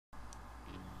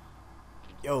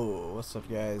Yo, what's up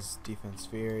guys? Defense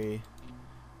Fury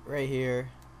right here.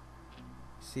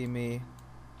 See me?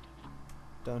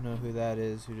 Don't know who that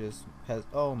is, who just has,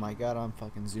 oh my god, I'm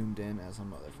fucking zoomed in as a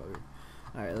motherfucker.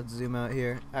 Alright, let's zoom out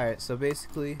here. Alright, so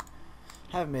basically,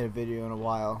 haven't made a video in a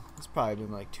while. It's probably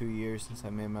been like 2 years since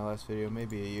I made my last video,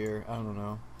 maybe a year, I don't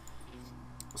know.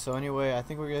 So anyway, I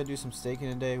think we're gonna do some staking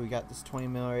today. We got this 20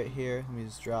 mil right here. Let me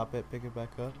just drop it, pick it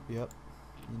back up. Yep,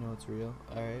 you know it's real.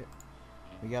 Alright,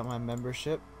 we got my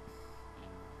membership.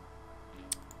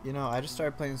 You know, I just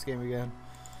started playing this game again.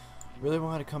 Really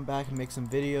wanted to come back and make some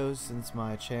videos since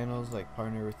my channel's like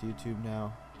partner with YouTube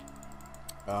now.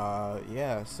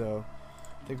 Yeah, so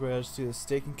I think we're gonna just do the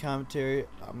staking commentary.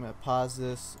 I'm gonna pause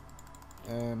this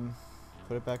and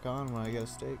put it back on when I get a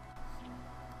stake.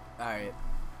 Alright,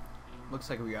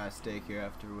 looks like we got a stake here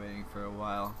after waiting for a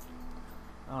while.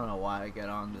 I don't know why I get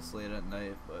on this late at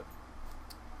night, but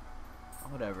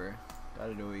whatever.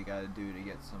 Gotta do what you gotta do to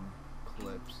get some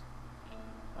clips.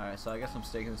 Alright, so I guess I'm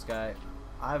staking this guy.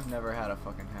 I've never had a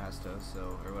fucking Hasta,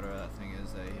 so, or whatever that thing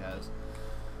is that he has.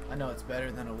 I know it's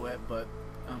better than a whip, but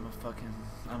I'm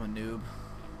a noob,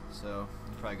 so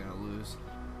I'm probably gonna lose.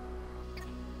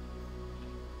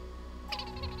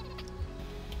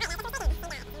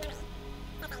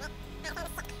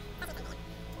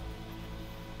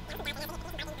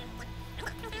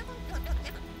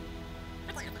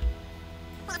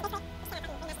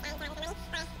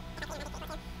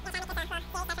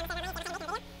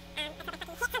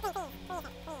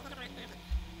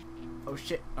 Oh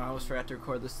shit, I almost forgot to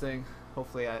record this thing.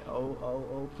 Hopefully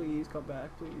oh, please come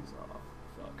back, please. Oh,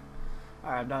 fuck.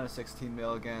 Alright, I'm down to 16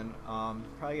 mil again.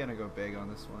 Probably gonna go big on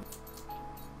this one.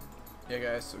 Yeah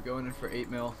guys, so going in for 8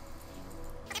 mil.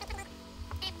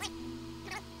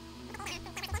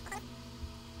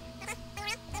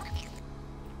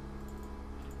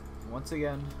 Once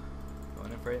again,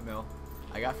 going in for 8 mil.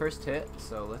 I got first hit,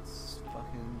 so let's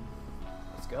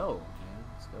go, man.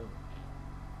 Let's go.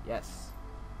 Yes.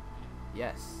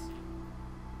 Yes.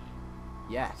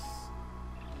 Yes.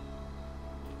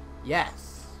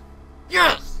 Yes.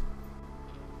 Yes!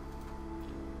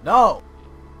 No!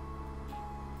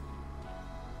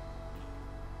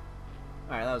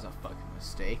 Alright, that was a fucking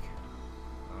mistake.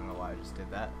 I don't know why I just did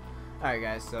that. Alright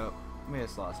guys, so we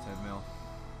just lost 10 mil.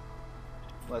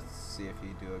 Let's see if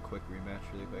you do a quick rematch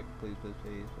really quick. Please, please,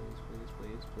 please, please, please,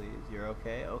 please, please. You're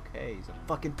okay? Okay, he's a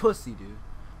fucking pussy, dude.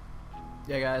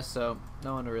 Yeah guys, so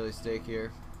no one to really stake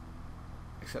here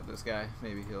except this guy.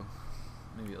 Maybe he'll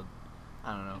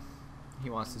I don't know,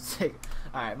 he wants to stake.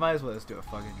 Alright, might as well just do a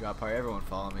fucking drop party. Everyone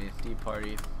follow me. Deep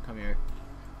party, come here,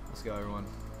 let's go everyone.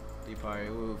 Deep party,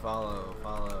 woo, follow,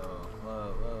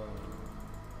 whoa, whoa.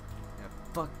 Yeah,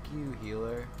 fuck you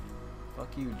healer, fuck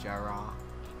you Jara.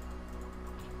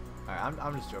 Alright,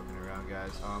 I'm just joking around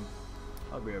guys.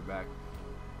 I'll be right back.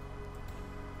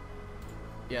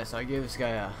 Yeah, so I gave this guy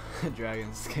a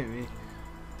dragon skin me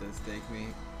to stake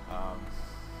me.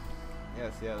 Yeah,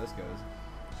 see how this goes.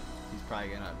 He's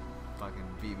probably gonna fucking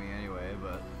beat me anyway,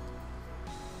 but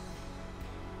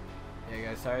yeah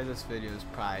guys, sorry this video is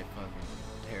probably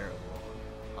fucking terrible.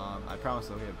 I promise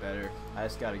it'll get better. I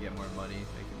just gotta get more money,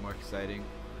 make it more exciting.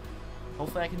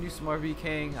 Hopefully I can do some more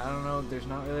VKing. I don't know, there's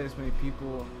not really as many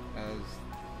people as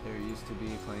there used to be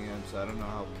playing them, so I don't know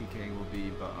how PKing will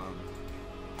be, but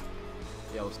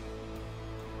yo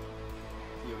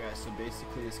guys, so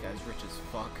basically this guy's rich as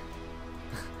fuck.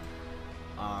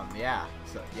 Yeah,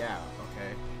 so yeah,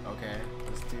 okay,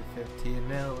 let's do 15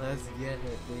 mil, let's get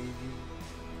it, baby,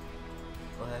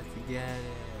 let's get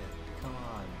it, come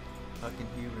on, fucking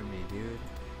humor me, dude,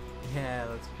 yeah,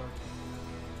 let's fucking,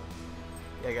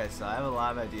 yeah guys, so I have a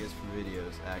lot of ideas for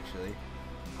videos, actually.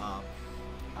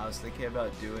 I was thinking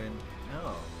about doing,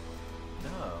 no,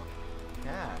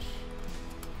 cash,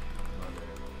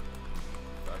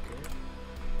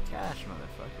 cash,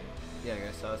 motherfucker. Yeah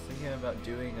guys, so I was thinking about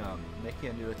doing making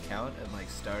a new account and like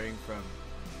starting from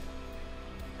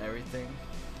everything,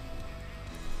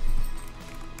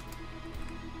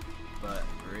 but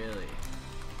really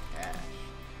cash.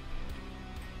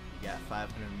 You got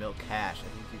 500 mil cash. I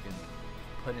think you can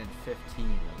put in 15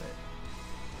 of it.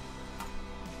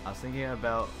 I was thinking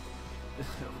about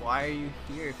why are you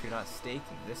here if you're not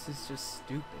staking? This is just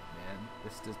stupid, man.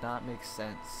 This does not make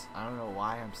sense. I don't know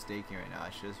why I'm staking right now.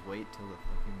 I should just wait till the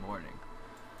fucking morning.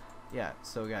 Yeah,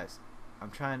 so guys,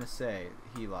 I'm trying to say,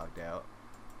 he logged out.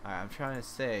 Alright, I'm trying to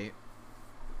say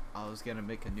I was gonna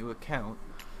make a new account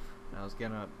and I was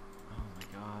gonna, oh my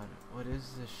god, what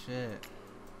is this shit?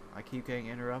 I keep getting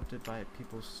interrupted by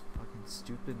people's fucking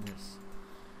stupidness.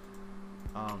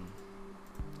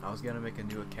 I was gonna make a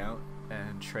new account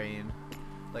and train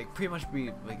like pretty much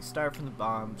be like start from the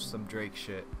bottom, some Drake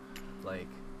shit, like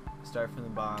start from the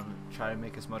bottom, try to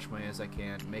make as much money as I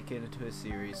can, make it into a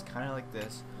series, kind of like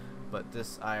this, but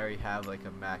this I already have like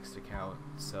a maxed account,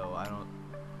 so I don't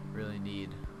really need,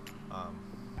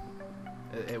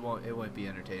 it won't be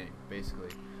entertaining,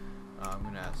 basically. I'm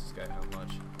gonna ask this guy how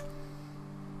much.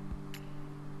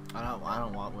 I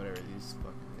don't want whatever these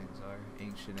fucking things are.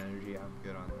 Ancient energy, I'm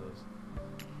good on those.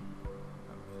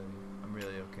 I'm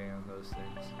really okay on those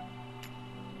things.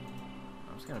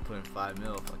 I'm just gonna put in 5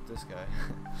 mil. Fuck this guy.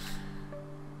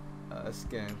 It's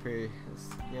gonna be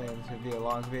a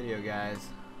long video, guys.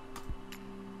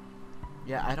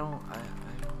 Yeah, I don't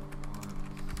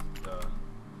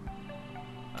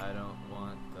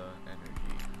want the energy.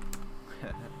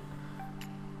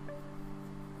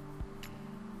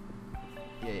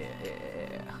 Yeah.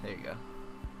 There you go.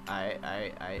 Alright,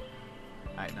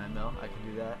 9 mil. I can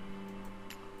do that.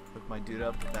 Hook my dude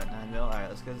up with that 9 mil. Alright,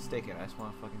 let's get the stake in. I just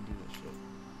want to fucking do this shit.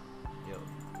 Yo,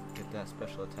 get that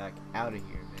special attack out of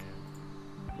here, man.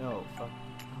 No, fuck.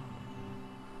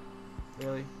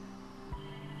 Really?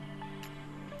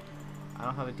 I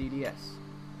don't have a DDS.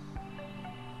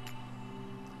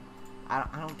 I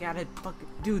don't get it. Fuck,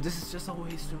 dude, this is just a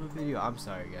waste of a video. I'm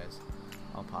sorry, guys.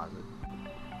 I'll pause it.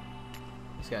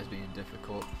 This guy's being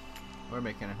difficult. We're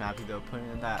making him happy though. Putting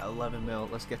in that 11 mil.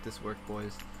 Let's get this work,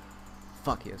 boys.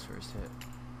 Fuck yes, first hit.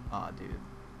 Aw, dude.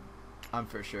 I'm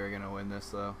for sure gonna win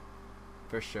this though.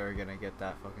 For sure gonna get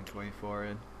that fucking 24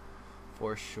 in.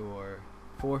 For sure.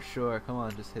 For sure. Come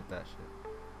on, just hit that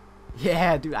shit.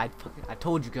 Yeah, dude. I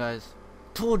told you guys.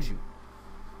 Told you.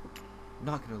 I'm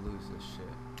not gonna lose this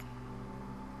shit.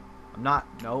 I'm not.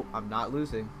 Nope. I'm not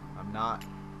losing. I'm not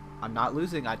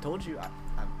losing. I told you.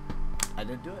 I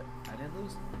didn't do it. I didn't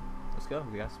lose. Let's go.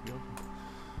 We got to be open.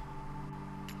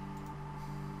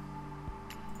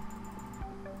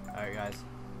 Alright, guys.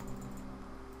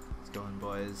 Let's go in,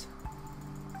 boys.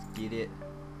 Let's get it.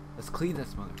 Let's clean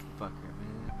this motherfucker,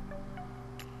 man.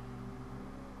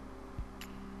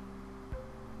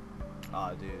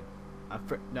 Aw, dude.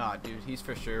 Nah, dude. He's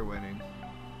for sure winning.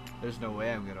 There's no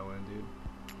way I'm gonna win, dude.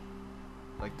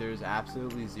 Like, there's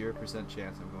absolutely 0%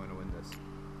 chance I'm going to win this.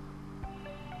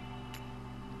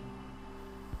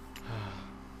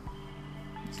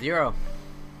 Zero.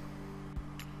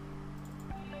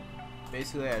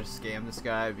 Basically, I just scammed this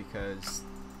guy because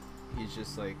he's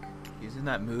just like, he's in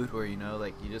that mood where, you know,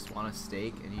 like, you just want a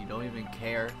steak and you don't even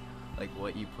care like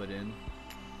what you put in.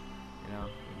 You know,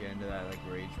 you get into that like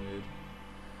rage mood.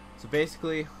 So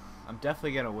basically, I'm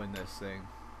definitely gonna win this thing.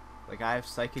 Like, I have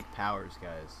psychic powers,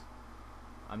 guys.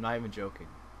 I'm not even joking.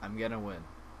 I'm gonna win.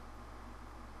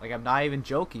 Like, I'm not even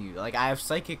joking. Like, I have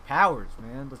psychic powers,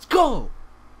 man. Let's go!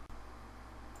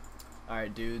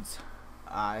 Alright, dudes.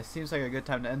 It seems like a good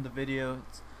time to end the video.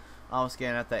 It's almost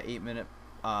getting at that 8-minute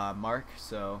mark.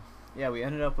 So, yeah, we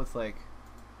ended up with, like,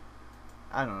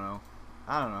 I don't know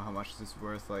how much this is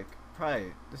worth. Like,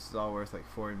 probably, this is all worth, like,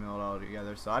 40 mil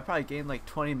altogether. So, I probably gained, like,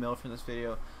 20 mil from this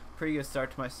video. Pretty good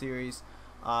start to my series.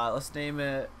 Let's name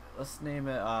it,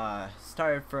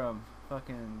 started from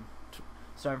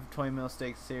 20 mil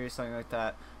stake series, something like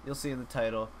that. You'll see in the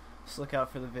title. Just look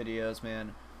out for the videos,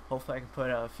 man. Hopefully I can put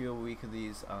out a few a week of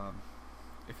these.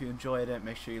 If you enjoyed it,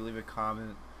 make sure you leave a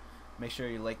comment. Make sure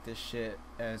you like this shit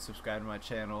and subscribe to my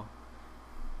channel.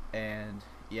 And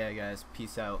yeah, guys,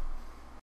 peace out.